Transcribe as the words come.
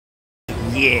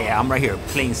Yeah, I'm right here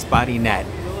plain spotting at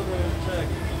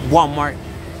Walmart.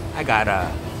 I got a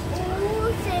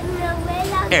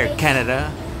Air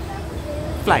Canada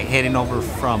flight heading over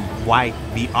from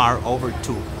YVR over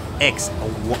to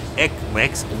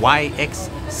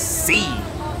YXC.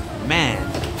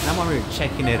 Man, I'm over here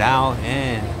checking it out,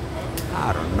 and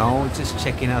I don't know, just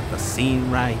checking out the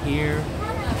scene right here.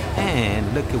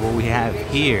 And look at what we have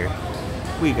here.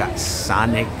 We got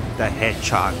Sonic the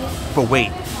Hedgehog. But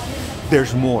wait,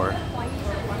 there's more.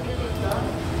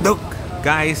 Look,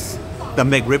 guys, the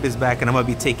McRibb is back, and I'm gonna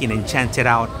be taking Enchanted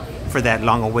out for that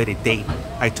long-awaited date.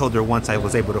 I told her once I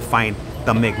was able to find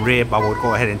the McRibb, I would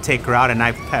go ahead and take her out, and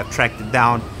I have tracked it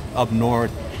down up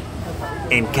north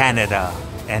in Canada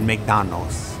and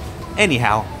McDonald's.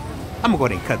 Anyhow, I'm gonna go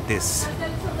ahead and cut this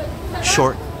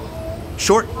short.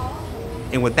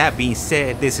 And with that being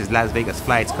said, this is Las Vegas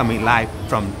Flights coming live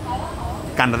from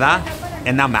Canada,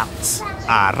 and I'm out.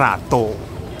 A rato.